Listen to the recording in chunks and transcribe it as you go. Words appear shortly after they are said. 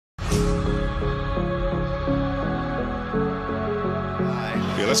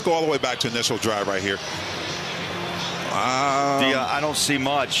Yeah, let's go all the way back to initial drive right here. I don't see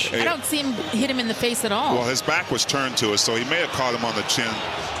much. I don't see him hit him in the face at all. Well, his back was turned to us, so he may have caught him on the chin.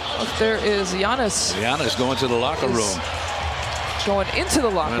 There is Giannis. Giannis going to the locker room. Going into the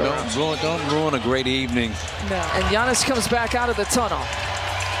locker room. Don't ruin a great evening. No. And Giannis comes back out of the tunnel.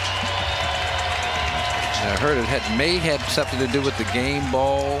 I heard it may have something to do with the game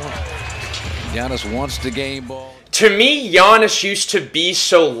ball. Giannis wants the game ball. To me, Giannis used to be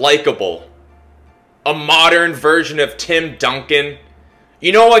so likable. A modern version of Tim Duncan.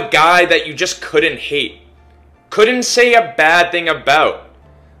 You know, a guy that you just couldn't hate. Couldn't say a bad thing about.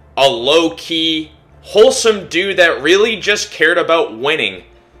 A low-key, wholesome dude that really just cared about winning.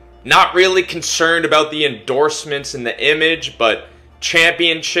 Not really concerned about the endorsements and the image, but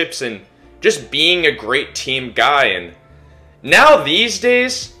championships and just being a great team guy. And now these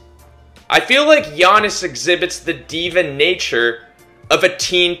days, I feel like Giannis exhibits the diva nature of a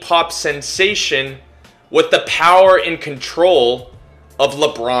teen pop sensation with the power and control of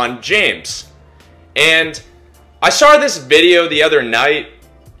LeBron James. And I saw this video the other night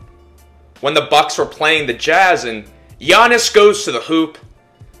when the Bucks were playing the Jazz, and Giannis goes to the hoop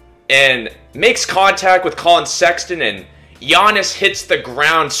and makes contact with Colin Sexton, and Giannis hits the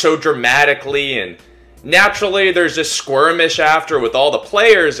ground so dramatically, and naturally there's this skirmish after with all the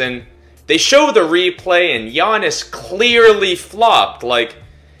players, and they show the replay, and Giannis clearly flopped, like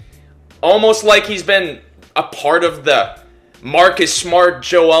almost like he's been a part of the Marcus Smart,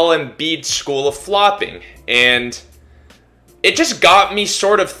 Joel Embiid school of flopping. And it just got me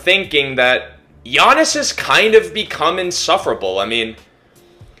sort of thinking that Giannis has kind of become insufferable. I mean,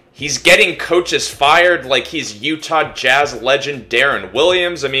 he's getting coaches fired like he's Utah Jazz legend Darren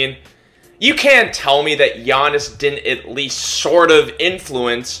Williams. I mean, you can't tell me that Giannis didn't at least sort of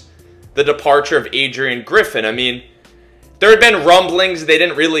influence the departure of Adrian Griffin. I mean, there had been rumblings they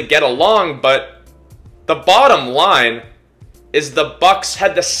didn't really get along, but the bottom line is the Bucks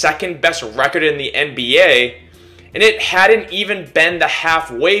had the second best record in the NBA, and it hadn't even been the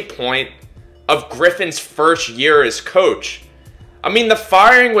halfway point of Griffin's first year as coach. I mean, the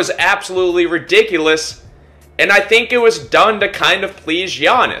firing was absolutely ridiculous, and I think it was done to kind of please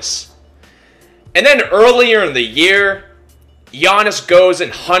Giannis. And then earlier in the year, Giannis goes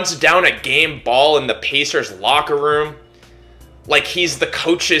and hunts down a game ball in the Pacers locker room like he's the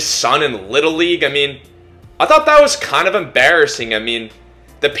coach's son in Little League. I mean, I thought that was kind of embarrassing. I mean,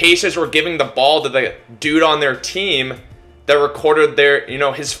 the Pacers were giving the ball to the dude on their team that recorded their,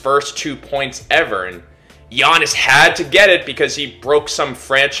 his first 2 points ever. And Giannis had to get it because he broke some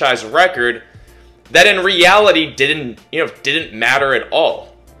franchise record that in reality didn't matter at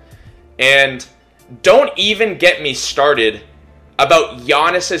all. And don't even get me started about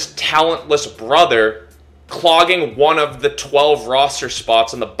Giannis's talentless brother clogging one of the 12 roster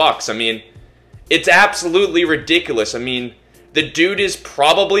spots on the Bucks. I mean, it's absolutely ridiculous. I mean, the dude is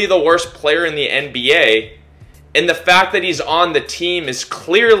probably the worst player in the NBA, and the fact that he's on the team is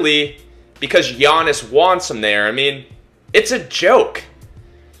clearly because Giannis wants him there. I mean, it's a joke.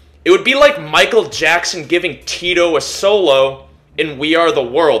 It would be like Michael Jackson giving Tito a solo in We Are the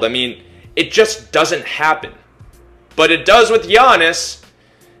World. I mean, it just doesn't happen. But it does with Giannis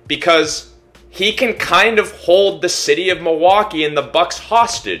because he can kind of hold the city of Milwaukee and the Bucks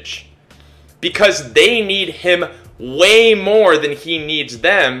hostage because they need him way more than he needs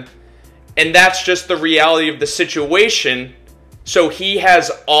them, and that's just the reality of the situation, so he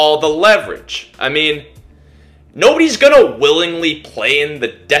has all the leverage. I mean, nobody's gonna willingly play in the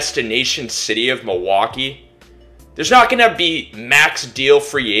destination city of Milwaukee. There's not gonna be max deal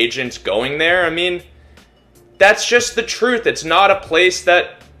free agents going there. I mean, that's just the truth. It's not a place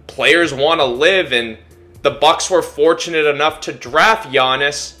that players want to live, and the Bucks were fortunate enough to draft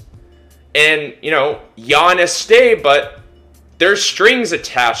Giannis and, Giannis stay, but there's strings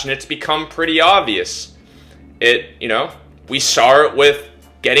attached, and it's become pretty obvious. We saw it with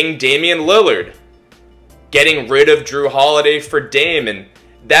getting Damian Lillard, getting rid of Drew Holiday for Dame, and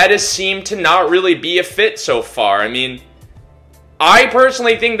that has seemed to not really be a fit so far. I mean, I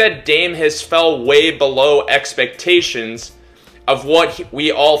personally think that Dame has fell way below expectations of what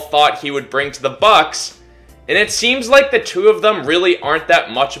we all thought he would bring to the Bucks, and it seems like the two of them really aren't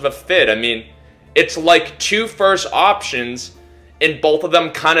that much of a fit. I mean, it's like two first options, and both of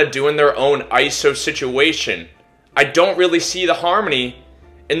them kind of doing their own ISO situation. I don't really see the harmony,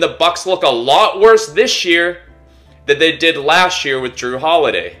 and the Bucks look a lot worse this year than they did last year with Drew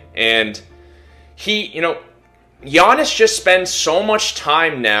Holiday. And Giannis just spends so much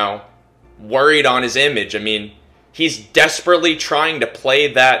time now worried on his image. I mean, he's desperately trying to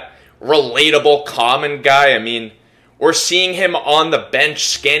play that relatable common guy. I mean, or seeing him on the bench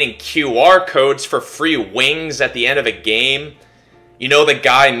scanning QR codes for free wings at the end of a game. You know, the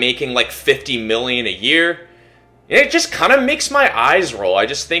guy making like $50 million a year. It just kind of makes my eyes roll. I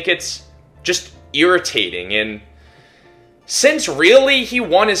just think it's just irritating. And since really he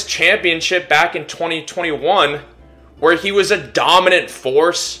won his championship back in 2021, where he was a dominant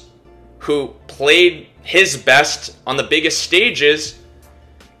force who played his best on the biggest stages,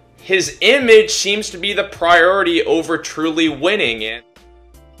 his image seems to be the priority over truly winning. And